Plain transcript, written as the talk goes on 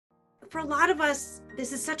for a lot of us,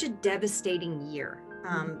 this is such a devastating year.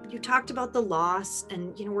 You talked about the loss,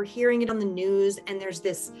 and we're hearing it on the news, and there's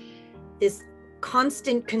this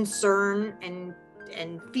constant concern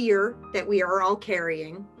and fear that we are all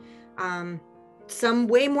carrying. Some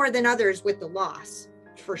way more than others with the loss,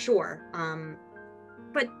 for sure.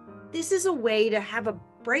 But this is a way to have a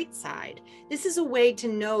bright side. This is a way to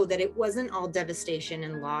know that it wasn't all devastation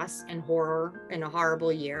and loss and horror and a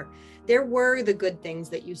horrible year. There were the good things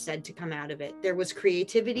that you said to come out of it. There was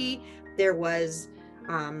creativity, there was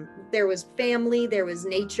family, there was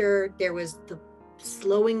nature, there was the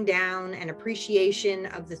slowing down and appreciation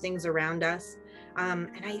of the things around us.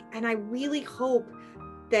 And I really hope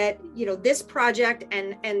that this project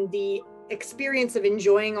and the experience of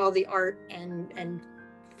enjoying all the art and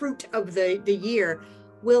fruit of the year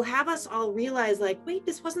will have us all realize, like, wait,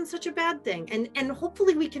 this wasn't such a bad thing, and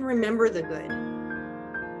hopefully we can remember the good.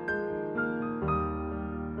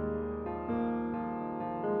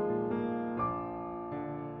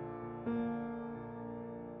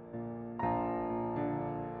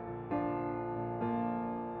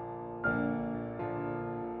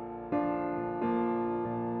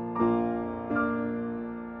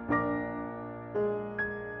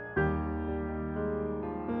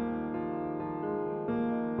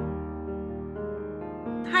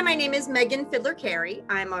 Hi, my name is Megan Fidler-Carey.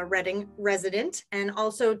 I'm a Reading resident and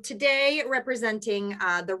also today representing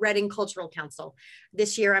the Reading Cultural Council.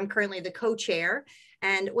 This year, I'm currently the co-chair.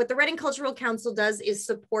 And what the Reading Cultural Council does is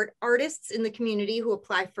support artists in the community who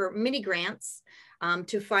apply for mini grants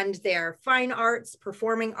to fund their fine arts,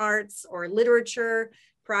 performing arts, or literature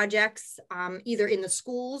projects, either in the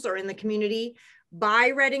schools or in the community, by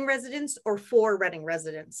Reading residents or for Reading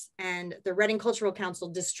residents. And the Reading Cultural Council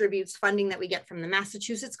distributes funding that we get from the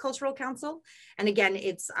Massachusetts Cultural Council. And again,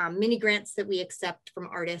 it's mini grants that we accept from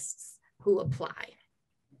artists who apply.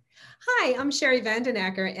 Hi, I'm Sherri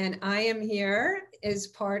VandenAkker, and I am here as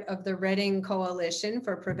part of the Reading Coalition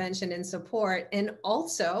for Prevention and Support, and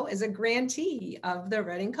also as a grantee of the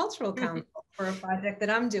Reading Cultural Council for a project that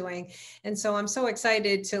I'm doing. And so I'm so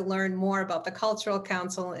excited to learn more about the Cultural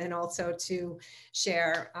Council and also to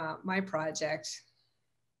share my project.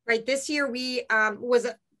 Right, this year we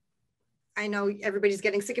I know everybody's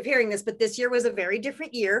getting sick of hearing this, but this year was a very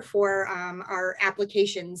different year for our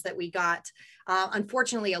applications that we got.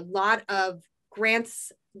 Unfortunately, a lot of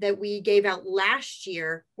grants that we gave out last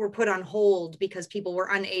year were put on hold because people were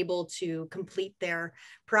unable to complete their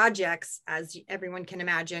projects. As everyone can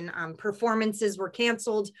imagine, performances were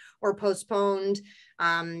canceled or postponed.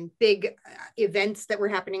 Big events that were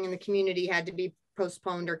happening in the community had to be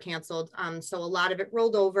postponed or canceled. So a lot of it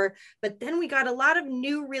rolled over, but then we got a lot of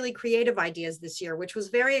new, really creative ideas this year, which was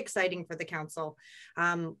very exciting for the council.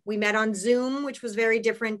 We met on Zoom, which was very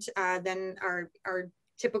different than our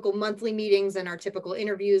typical monthly meetings and our typical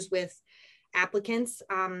interviews with applicants.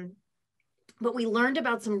 But we learned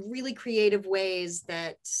about some really creative ways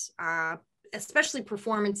that especially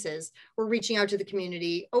performances, were reaching out to the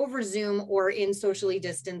community over Zoom or in socially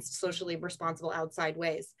distanced, socially responsible outside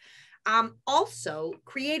ways. Also,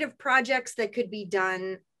 creative projects that could be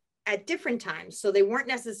done at different times. So they weren't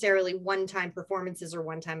necessarily one-time performances or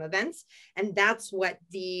one-time events. And that's what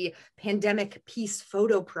the Pandemic Peace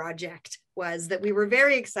Photo Project was, that we were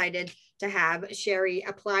very excited to have Sherri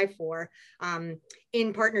apply for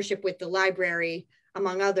in partnership with the library,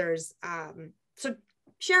 among others. So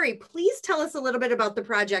Sherri, please tell us a little bit about the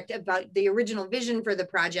project, about the original vision for the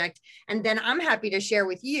project, and then I'm happy to share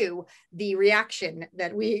with you the reaction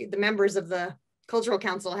that the members of the Cultural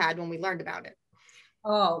Council had when we learned about it.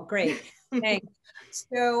 Oh, great. Thanks.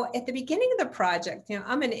 So at the beginning of the project,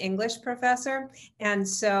 I'm an English professor, and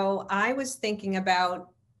so I was thinking about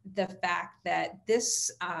the fact that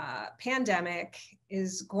this pandemic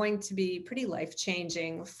is going to be pretty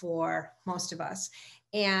life-changing for most of us.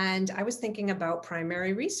 And I was thinking about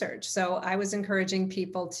primary research. So I was encouraging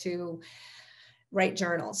people to write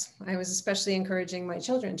journals. I was especially encouraging my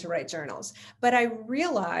children to write journals. But I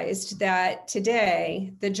realized that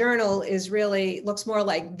today the journal looks more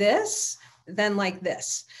like this than like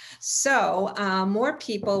this. So more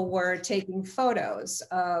people were taking photos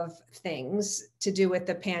of things to do with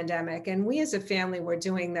the pandemic. And we as a family were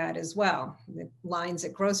doing that as well. The lines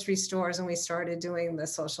at grocery stores, and we started doing the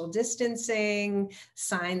social distancing,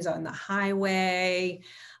 signs on the highway,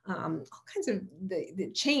 all kinds of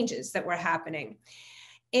the changes that were happening.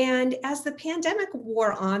 And as the pandemic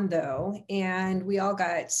wore on, though, and we all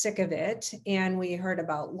got sick of it, and we heard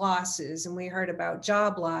about losses, and we heard about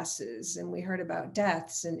job losses, and we heard about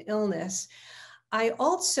deaths and illness, I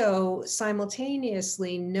also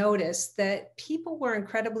simultaneously noticed that people were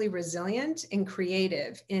incredibly resilient and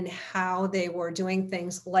creative in how they were doing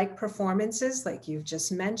things like performances, like you've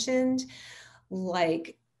just mentioned,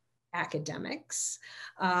 like academics,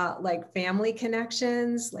 like family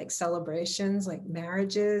connections, like celebrations, like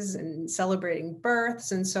marriages and celebrating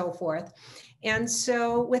births and so forth. And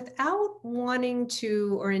so without wanting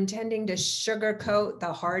to or intending to sugarcoat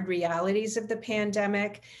the hard realities of the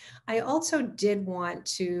pandemic, I also did want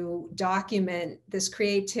to document this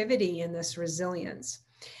creativity and this resilience.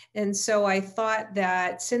 And so I thought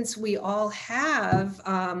that since we all have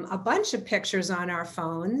a bunch of pictures on our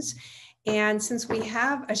phones, and since we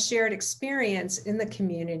have a shared experience in the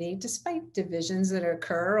community, despite divisions that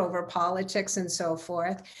occur over politics and so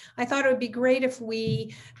forth, I thought it would be great if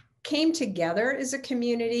we came together as a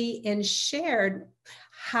community and shared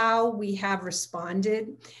how we have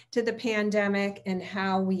responded to the pandemic and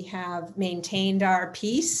how we have maintained our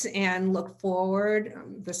peace and look forward,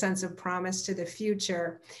 the sense of promise to the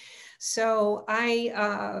future. So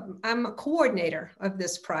I'm a coordinator of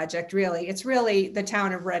this project, really. It's really the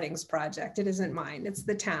town of Reading's project. It isn't mine, it's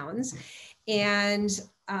the town's. And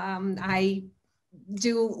I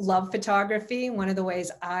do love photography. One of the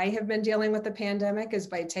ways I have been dealing with the pandemic is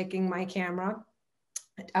by taking my camera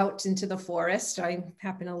out into the forest. I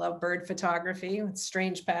happen to love bird photography. It's a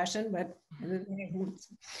strange passion, but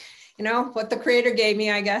you know, what the creator gave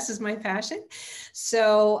me, I guess, is my passion.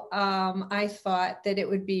 So I thought that it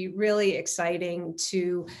would be really exciting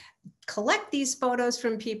to collect these photos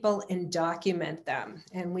from people and document them.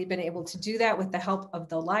 And we've been able to do that with the help of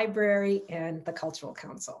the library and the Cultural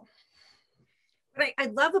Council. What I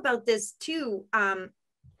love about this too,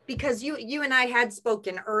 because you and I had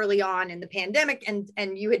spoken early on in the pandemic,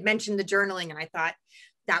 and you had mentioned the journaling, and I thought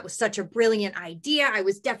that was such a brilliant idea. I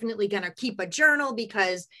was definitely going to keep a journal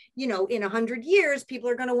because, you know, in 100 years, people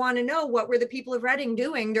are going to want to know what were the people of Reading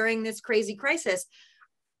doing during this crazy crisis.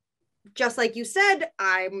 Just like you said,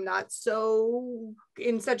 I'm not so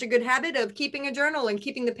in such a good habit of keeping a journal and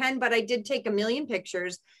keeping the pen, but I did take a million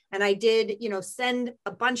pictures, and I did, you know, send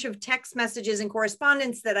a bunch of text messages and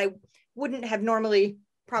correspondence that I wouldn't have normally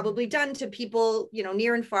probably done to people, you know,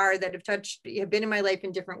 near and far that have been in my life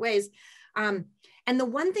in different ways. And the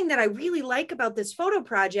one thing that I really like about this photo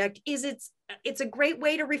project is it's a great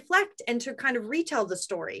way to reflect and to kind of retell the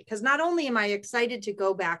story. Because not only am I excited to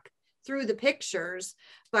go back through the pictures,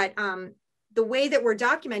 but the way that we're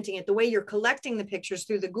documenting it, the way you're collecting the pictures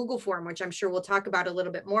through the Google form, which I'm sure we'll talk about a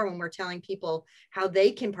little bit more when we're telling people how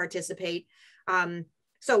they can participate.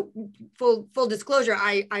 So full disclosure,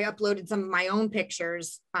 I uploaded some of my own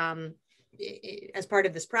pictures as part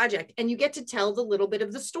of this project, and you get to tell the little bit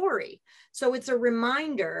of the story. So it's a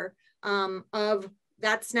reminder of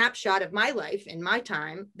that snapshot of my life in my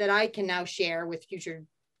time that I can now share with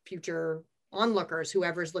future onlookers,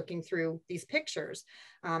 whoever's looking through these pictures.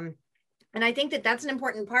 And I think that that's an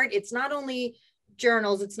important part. It's not only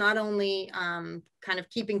journals, it's not only kind of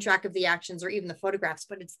keeping track of the actions or even the photographs,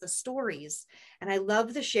 but it's the stories. And I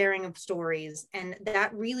love the sharing of stories. And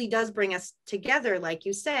that really does bring us together, like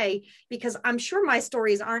you say, because I'm sure my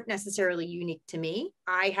stories aren't necessarily unique to me.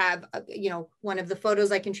 I have, you know, one of the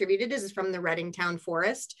photos I contributed is from the Reading Town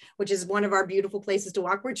Forest, which is one of our beautiful places to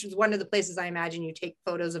walk, which is one of the places I imagine you take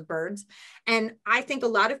photos of birds. And I think a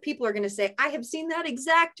lot of people are going to say, I have seen that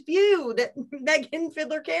exact view that Megan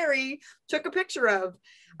Fidler-Carey took a picture of.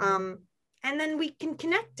 And then we can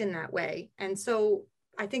connect in that way. And so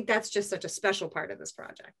I think that's just such a special part of this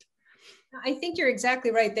project. I think you're exactly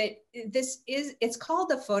right that it's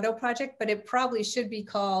called a photo project, but it probably should be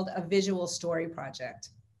called a visual story project.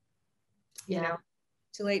 You know,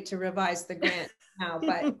 too late to revise the grant now,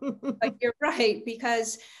 but you're right,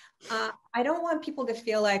 because I don't want people to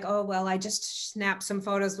feel like, oh, well, I just snapped some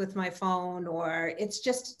photos with my phone, or it's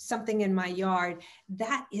just something in my yard.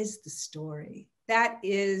 That is the story. That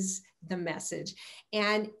is the message.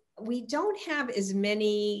 And we don't have as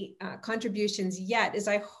many contributions yet as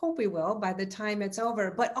I hope we will by the time it's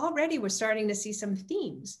over, but already we're starting to see some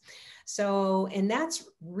themes. So, and that's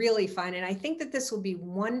really fun. And I think that this will be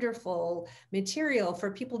wonderful material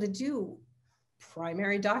for people to do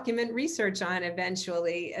primary document research on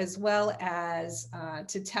eventually, as well as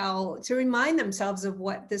to remind themselves of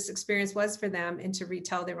what this experience was for them and to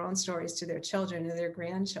retell their own stories to their children and their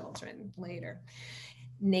grandchildren later.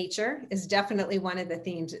 Nature is definitely one of the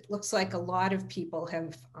themes. It looks like a lot of people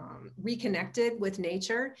have reconnected with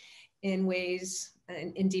nature in ways,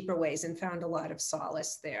 in deeper ways, and found a lot of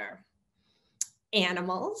solace there.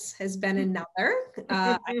 Animals has been another.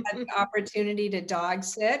 I had the opportunity to dog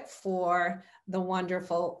sit for the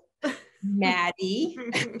wonderful Maddie,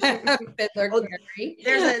 Fidler-Carey.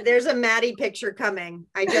 There's a Maddie picture coming.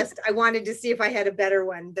 I wanted to see if I had a better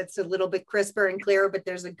one that's a little bit crisper and clearer, but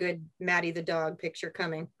there's a good Maddie the dog picture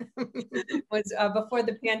coming. Was before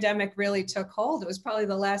the pandemic really took hold. It was probably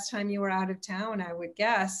the last time you were out of town, I would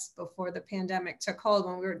guess, before the pandemic took hold,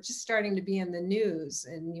 when we were just starting to be in the news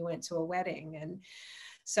and you went to a wedding. And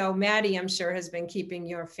so Maddie, I'm sure, has been keeping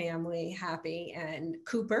your family happy, and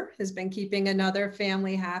Cooper has been keeping another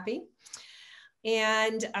family happy.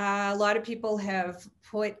 And a lot of people have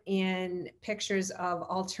put in pictures of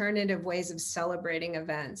alternative ways of celebrating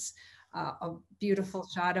events. A beautiful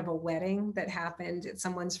shot of a wedding that happened at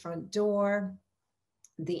someone's front door,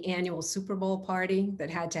 the annual Super Bowl party that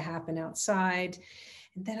had to happen outside.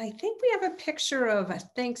 And then I think we have a picture of a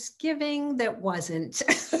Thanksgiving that wasn't.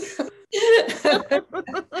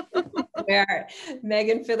 Where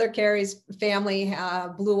Megan Fidler-Carey's family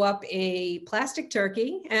blew up a plastic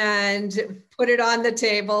turkey and put it on the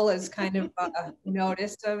table as kind of a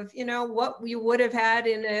notice of, you know, what we would have had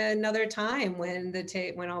in another time when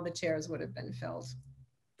when all the chairs would have been filled.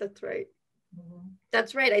 That's right. Mm-hmm.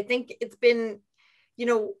 That's right. I think it's been, you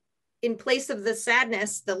know, in place of the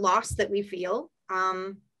sadness, the loss that we feel,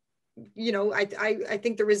 you know, I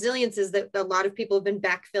think the resilience is that a lot of people have been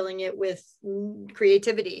backfilling it with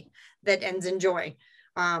creativity that ends in joy,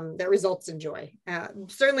 that results in joy.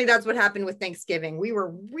 Certainly that's what happened with Thanksgiving. We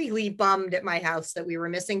were really bummed at my house that we were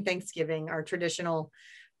missing Thanksgiving, our traditional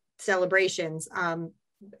celebrations. And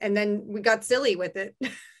then we got silly with it.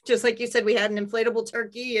 Just like you said, we had an inflatable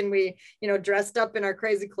turkey and we, you know, dressed up in our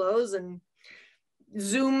crazy clothes and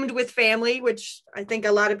Zoomed with family, which I think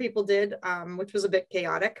a lot of people did, which was a bit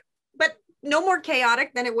chaotic. But no more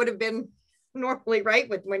chaotic than it would have been normally, right?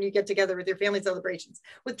 When you get together with your family celebrations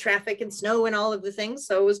with traffic and snow and all of the things.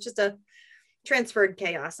 So it was just a transferred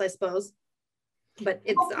chaos, I suppose. But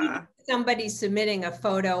it's somebody submitting a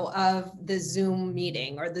photo of the Zoom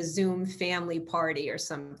meeting or the Zoom family party or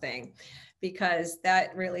something, because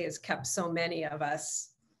that really has kept so many of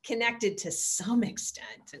us connected to some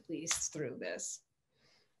extent, at least through this.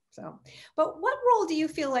 So, but what role do you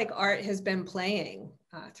feel like art has been playing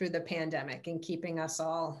through the pandemic in keeping us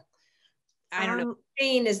all, I don't know,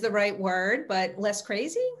 sane is the right word, but less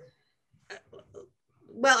crazy?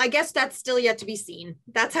 Well, I guess that's still yet to be seen.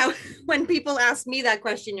 That's how, when people ask me that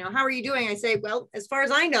question, you know, how are you doing? I say, well, as far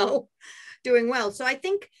as I know, doing well. So I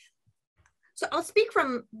think, so I'll speak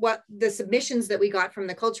from what the submissions that we got from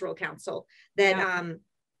the Cultural Council that, yeah.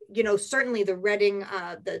 You know, certainly the Reading,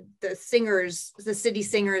 the singers, the city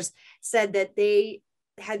singers said that they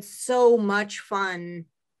had so much fun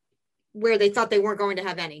where they thought they weren't going to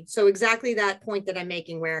have any. So exactly that point that I'm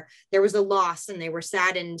making, where there was a loss and they were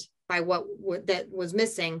saddened by what that was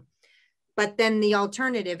missing. But then the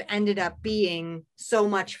alternative ended up being so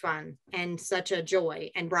much fun and such a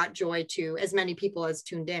joy, and brought joy to as many people as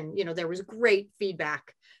tuned in. You know, there was great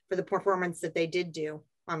feedback for the performance that they did do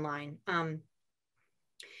online.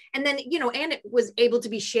 And then, you know, and it was able to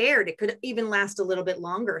be shared. It could even last a little bit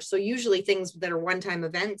longer. So usually things that are one-time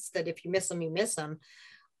events that if you miss them, you miss them.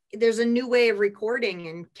 There's a new way of recording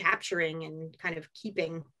and capturing and kind of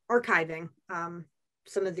archiving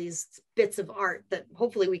some of these bits of art that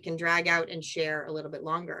hopefully we can drag out and share a little bit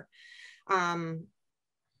longer. I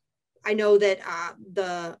know that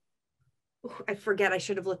I forget, I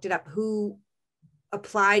should have looked it up, who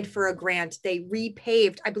applied for a grant. They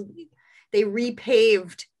repaved, I believe, they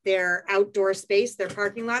repaved their outdoor space, their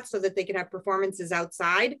parking lot, so that they could have performances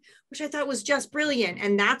outside, which I thought was just brilliant.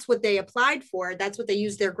 And that's what they applied for. That's what they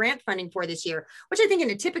used their grant funding for this year, which I think in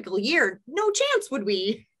a typical year, no chance would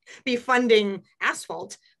we be funding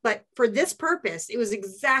asphalt. But for this purpose, it was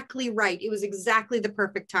exactly right. It was exactly the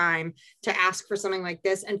perfect time to ask for something like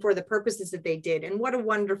this, and for the purposes that they did. And what a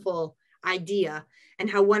wonderful idea, and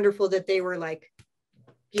how wonderful that they were like,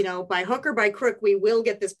 you know, by hook or by crook, we will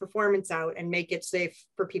get this performance out and make it safe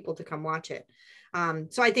for people to come watch it.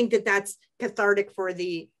 So I think that that's cathartic for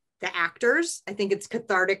the actors. I think it's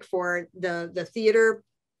cathartic for the theater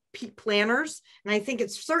planners. And I think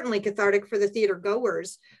it's certainly cathartic for the theater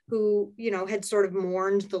goers who, you know, had sort of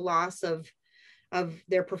mourned the loss of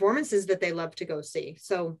their performances that they love to go see.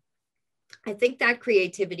 So I think that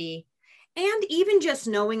creativity, and even just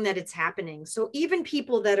knowing that it's happening. So even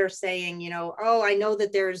people that are saying, you know, oh, I know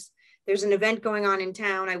that there's an event going on in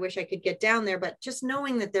town, I wish I could get down there, but just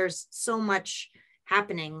knowing that there's so much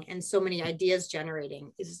happening and so many ideas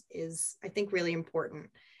generating is I think really important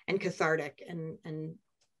and cathartic, and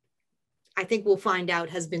I think we'll find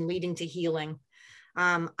out has been leading to healing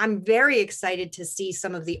I'm very excited to see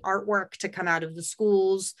some of the artwork to come out of the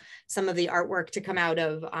schools, some of the artwork to come out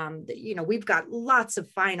of, we've got lots of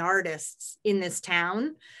fine artists in this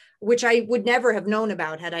town, which I would never have known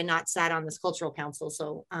about had I not sat on this cultural council.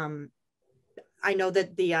 So I know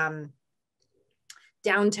that the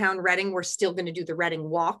downtown Reading, we're still going to do the Reading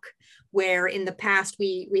Walk, where in the past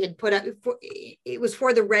we had put up, it was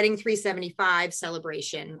for the Reading 375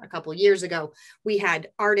 celebration a couple of years ago. We had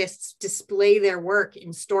artists display their work in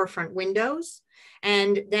storefront windows.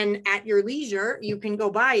 And then at your leisure, you can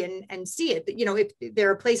go by and see it. If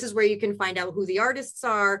there are places where you can find out who the artists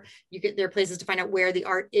are, there are places to find out where the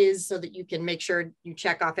art is so that you can make sure you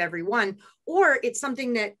check off every one. Or it's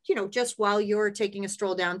something that, just while you're taking a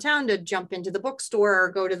stroll downtown to jump into the bookstore or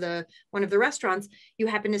go to one of the restaurants, you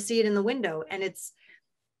happen to see it in the window. And it's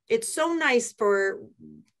so nice for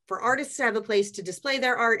artists to have a place to display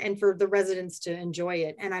their art and for the residents to enjoy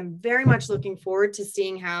it. And I'm very much looking forward to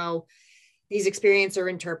seeing how these experiences are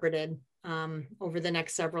interpreted over the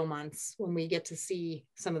next several months when we get to see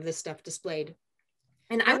some of this stuff displayed.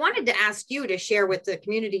 And I wanted to ask you to share with the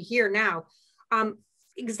community here now,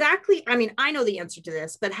 exactly, I know the answer to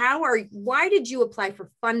this, but why did you apply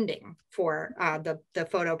for funding for the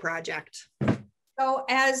photo project? So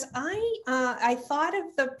as I thought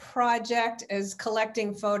of the project as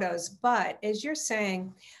collecting photos, but as you're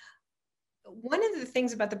saying, one of the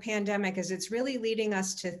things about the pandemic is it's really leading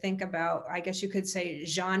us to think about, I guess you could say,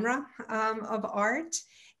 genre of art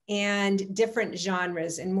and different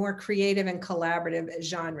genres and more creative and collaborative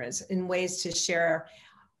genres in ways to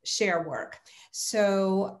share work.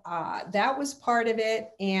 So that was part of it.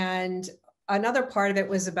 And another part of it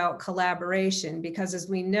was about collaboration, because as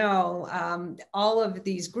we know, all of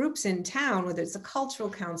these groups in town, whether it's the cultural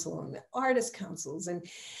council and the artist councils and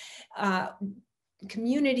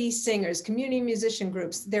community singers, community musician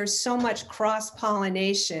groups, there's so much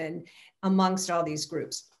cross-pollination amongst all these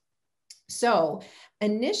groups. So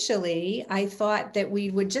initially, I thought that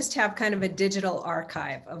we would just have kind of a digital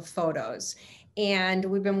archive of photos. And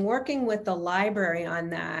we've been working with the library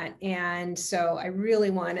on that. And so I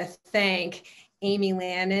really want to thank Amy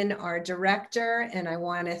Lannon, our director, and I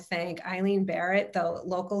want to thank Eileen Barrett, the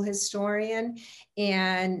local historian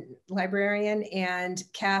and librarian, and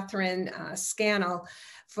Catherine Scannell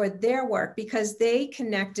for their work, because they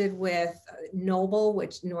connected with Noble,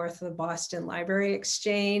 which north of the Boston Library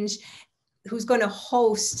Exchange, who's going to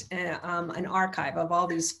host an archive of all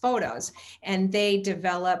these photos. And they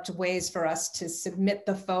developed ways for us to submit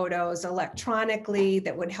the photos electronically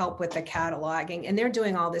that would help with the cataloging. And they're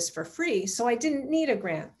doing all this for free, so I didn't need a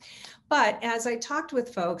grant. But as I talked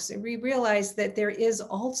with folks, we realized that there is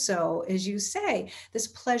also, as you say, this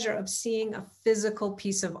pleasure of seeing a physical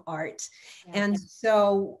piece of art. Yeah. And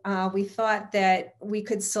so we thought that we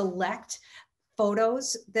could select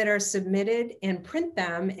photos that are submitted and print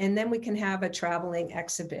them, and then we can have a traveling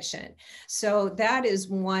exhibition. So that is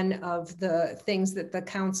one of the things that the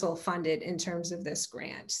council funded in terms of this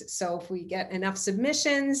grant. So if we get enough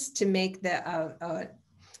submissions to make a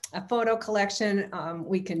photo collection,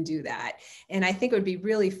 we can do that. And I think it would be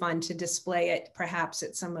really fun to display it perhaps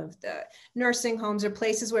at some of the nursing homes or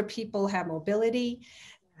places where people have mobility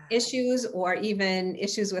issues or even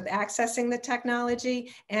issues with accessing the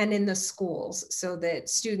technology, and in the schools so that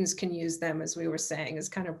students can use them, as we were saying, as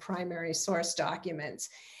kind of primary source documents.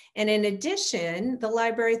 And in addition, the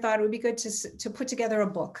library thought it would be good to put together a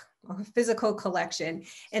book, a physical collection,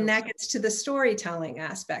 and that gets to the storytelling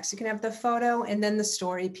aspects. You can have the photo and then the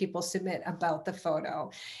story people submit about the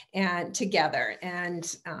photo and together. And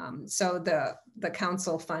so the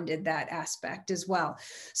council funded that aspect as well.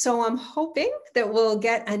 So I'm hoping that we'll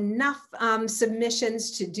get enough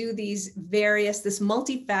submissions to do this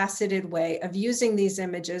multifaceted way of using these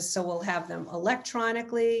images. So we'll have them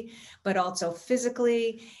electronically, but also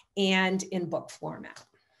physically and in book format.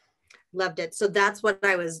 Loved it. So that's what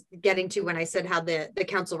I was getting to when I said how the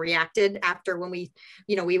council reacted after when we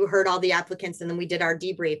heard all the applicants and then we did our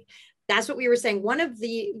debrief. That's what we were saying. One of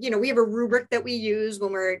the, we have a rubric that we use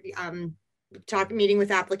when we're meeting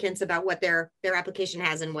with applicants about what their application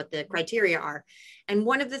has and what the criteria are. And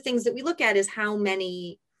one of the things that we look at is how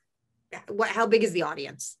big is the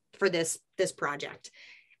audience for this project.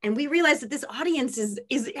 And we realized that this audience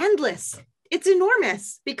is endless. It's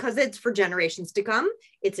enormous because it's for generations to come.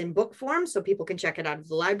 It's in book form, so people can check it out of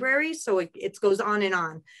the library. So it goes on and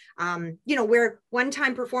on. Where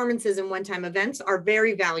one-time performances and one-time events are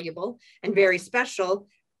very valuable and very special,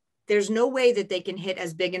 there's no way that they can hit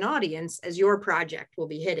as big an audience as your project will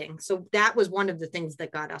be hitting. So that was one of the things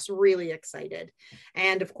that got us really excited.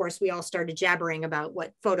 And of course, we all started jabbering about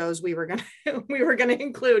what photos we were gonna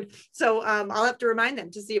include. So I'll have to remind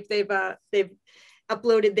them to see if they've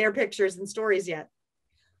uploaded their pictures and stories yet.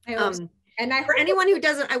 For anyone who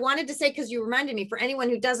doesn't, I wanted to say, because you reminded me, for anyone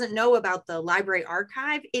who doesn't know about the library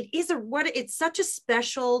archive, it's such a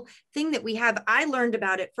special thing that we have. I learned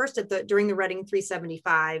about it first during the Reading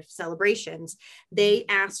 375 celebrations. They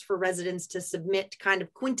asked for residents to submit kind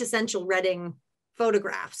of quintessential Reading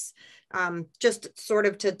photographs, just sort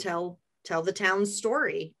of to tell the town's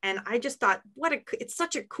story. And I just thought, it's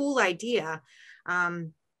such a cool idea.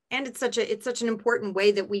 And it's such an important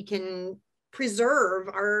way that we can preserve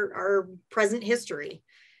our present history.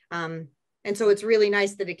 And so it's really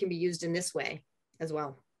nice that it can be used in this way as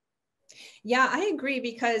well. Yeah, I agree,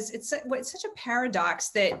 because it's such a paradox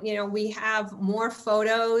that, we have more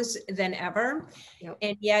photos than ever, yep,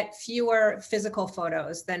 and yet fewer physical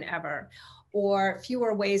photos than ever, or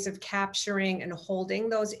fewer ways of capturing and holding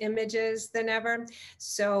those images than ever.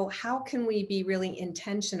 So how can we be really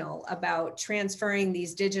intentional about transferring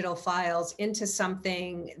these digital files into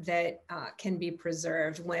something that can be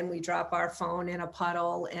preserved when we drop our phone in a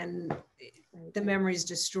puddle and the memory's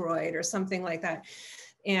destroyed or something like that?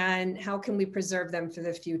 And how can we preserve them for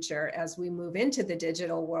the future as we move into the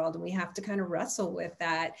digital world? And we have to kind of wrestle with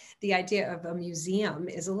that. The idea of a museum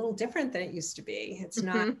is a little different than it used to be. It's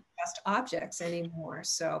not just objects anymore.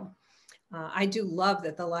 So I do love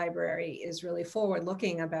that the library is really forward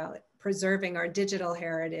looking about preserving our digital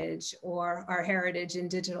heritage, or our heritage in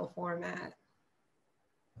digital format.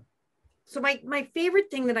 So my favorite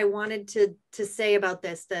thing that I wanted to say about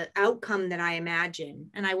this, the outcome that I imagine,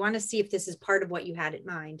 and I want to see if this is part of what you had in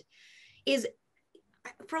mind, is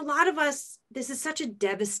for a lot of us, this is such a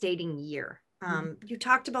devastating year. You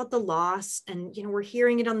talked about the loss, and we're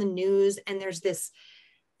hearing it on the news, and there's this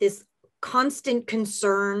constant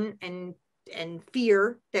concern and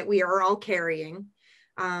fear that we are all carrying,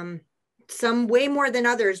 some way more than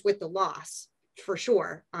others with the loss, for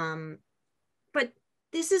sure. But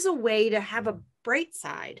this is a way to have a bright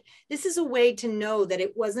side. This is a way to know that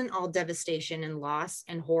it wasn't all devastation and loss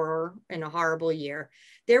and horror and a horrible year.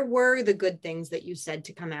 There were the good things that you said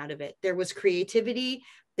to come out of it. There was creativity,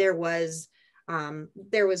 there was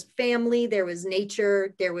family, there was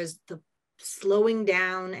nature, there was the slowing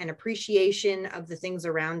down and appreciation of the things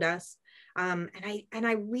around us. And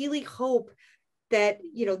I really hope that,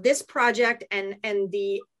 this project and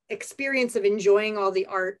the experience of enjoying all the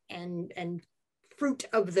art and fruit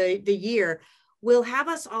of the year will have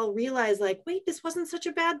us all realize, like, wait, this wasn't such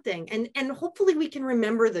a bad thing. And hopefully we can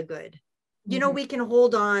remember the good. We can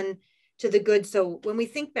hold on to the good. So when we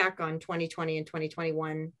think back on 2020 and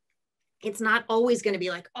 2021, it's not always going to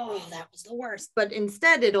be like, oh, that was the worst. But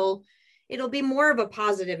instead, it'll be more of a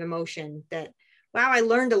positive emotion that, wow, I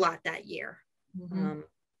learned a lot that year.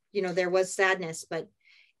 There was sadness, but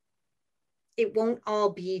it won't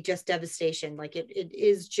all be just devastation. Like it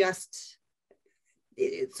is just.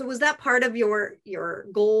 So was that part of your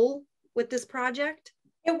goal with this project?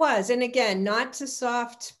 It was. And again, not to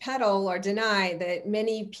soft pedal or deny that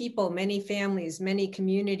many people, many families, many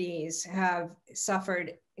communities have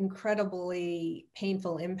suffered incredibly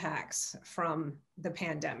painful impacts from the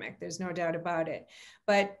pandemic. There's no doubt about it.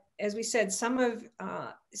 But as we said, some of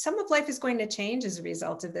life is going to change as a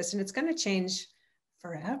result of this, and it's going to change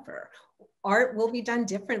forever. Art will be done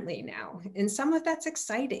differently now, and some of that's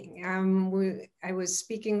exciting. I was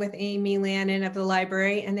speaking with Amy Lannon of the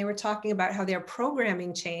library, and they were talking about how their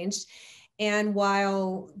programming changed. And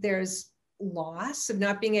while there's loss of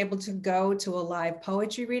not being able to go to a live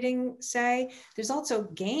poetry reading, say, there's also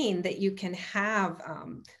gain that you can have.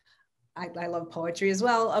 I love poetry as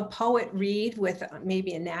well. A poet read with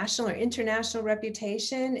maybe a national or international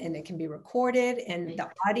reputation, and it can be recorded, and the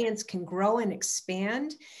audience can grow and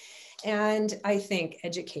expand. And I think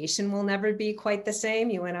education will never be quite the same.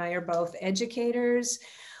 You and I are both educators.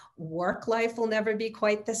 Work life will never be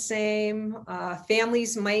quite the same.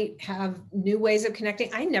 Families might have new ways of connecting.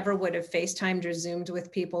 I never would have FaceTimed or Zoomed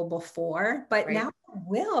with people before, but now I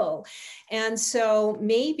will. And so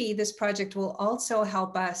maybe this project will also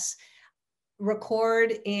help us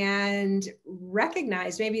record and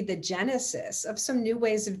recognize maybe the genesis of some new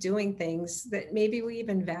ways of doing things that maybe we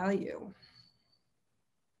even value.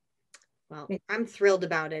 Well, I'm thrilled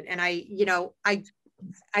about it. And I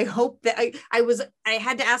hope that I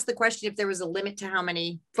had to ask the question if there was a limit to how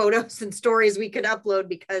many photos and stories we could upload,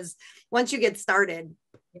 because once you get started,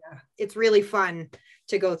 it's really fun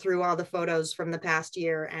to go through all the photos from the past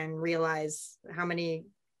year and realize how many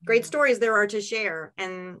great stories there are to share.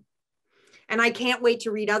 And And I can't wait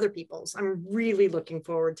to read other people's. I'm really looking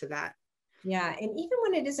forward to that. Yeah. And even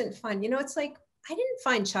when it isn't fun, you know, it's like, I didn't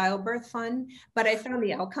find childbirth fun, but I found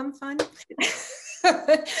the outcome fun.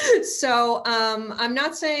 So I'm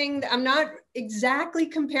not exactly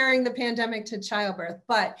comparing the pandemic to childbirth,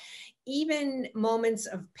 but even moments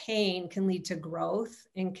of pain can lead to growth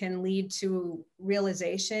and can lead to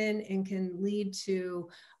realization and can lead to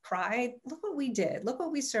pride. Look what we did. Look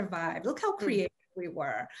what we survived. Look how creative we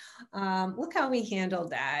were. Look how we handled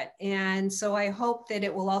that. And so I hope that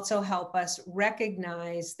it will also help us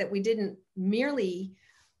recognize that we didn't merely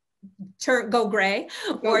go gray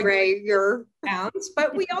pounds,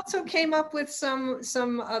 but we also came up with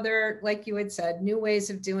some other, like you had said, new ways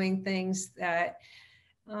of doing things that,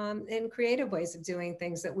 and creative ways of doing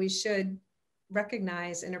things that we should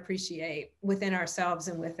recognize and appreciate within ourselves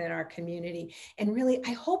and within our community. And really,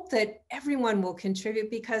 I hope that everyone will contribute,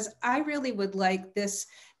 because I really would like this.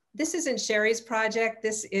 This isn't Sherri's project.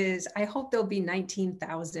 This is, I hope there'll be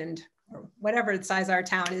 19,000 or whatever the size our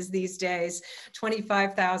town is these days,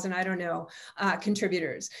 25,000, I don't know,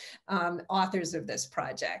 contributors, authors of this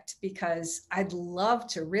project, because I'd love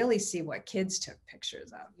to really see what kids took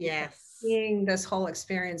pictures of. Yes. Seeing this whole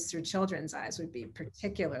experience through children's eyes would be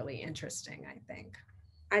particularly interesting, I think.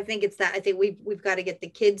 I think it's that. I think we've got to get the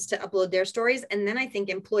kids to upload their stories, and then I think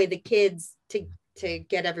employ the kids to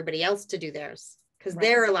get everybody else to do theirs, because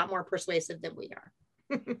they're a lot more persuasive than we are.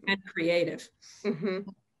 And creative.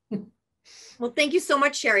 Well, thank you so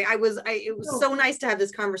much, Sherri. It was so nice to have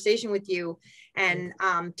this conversation with you and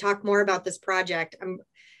talk more about this project.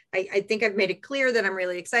 I think I've made it clear that I'm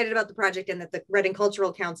really excited about the project, and that the Reading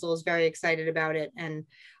Cultural Council is very excited about it. And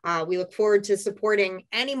we look forward to supporting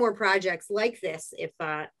any more projects like this. If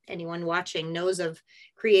anyone watching knows of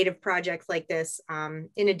creative projects like this,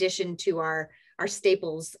 in addition to our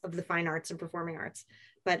staples of the fine arts and performing arts.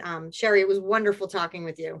 But Sherri, it was wonderful talking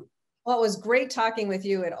with you. Well, it was great talking with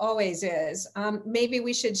you. It always is. Maybe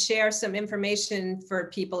we should share some information for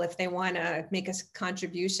people if they want to make a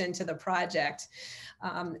contribution to the project.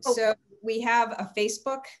 So we have a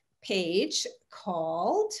Facebook page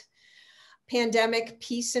called Pandemic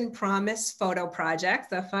Peace and Promise Photo Project.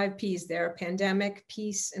 The 5 P's there, Pandemic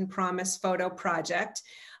Peace and Promise Photo Project.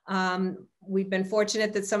 We've been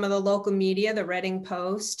fortunate that some of the local media, the Reading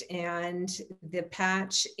Post and the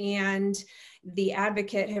Patch and the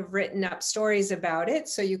Advocate, have written up stories about it.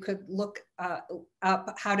 So you could look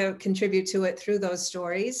up how to contribute to it through those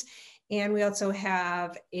stories. And we also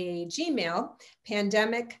have a Gmail,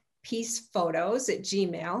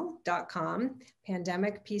 pandemicpeacephotos@gmail.com,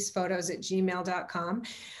 pandemicpeacephotos@gmail.com.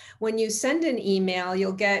 When you send an email,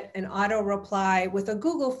 you'll get an auto reply with a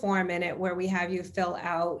Google form in it, where we have you fill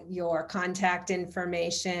out your contact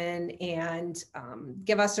information and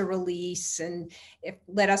give us a release, and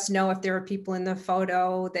let us know if there are people in the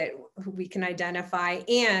photo that we can identify.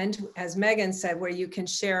 And as Megan said, where you can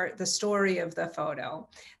share the story of the photo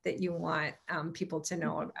that you want people to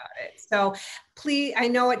know about it. So please, I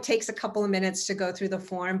know it takes a couple of minutes to go through the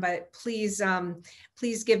form, but please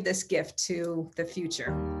give this gift to the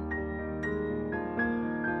future.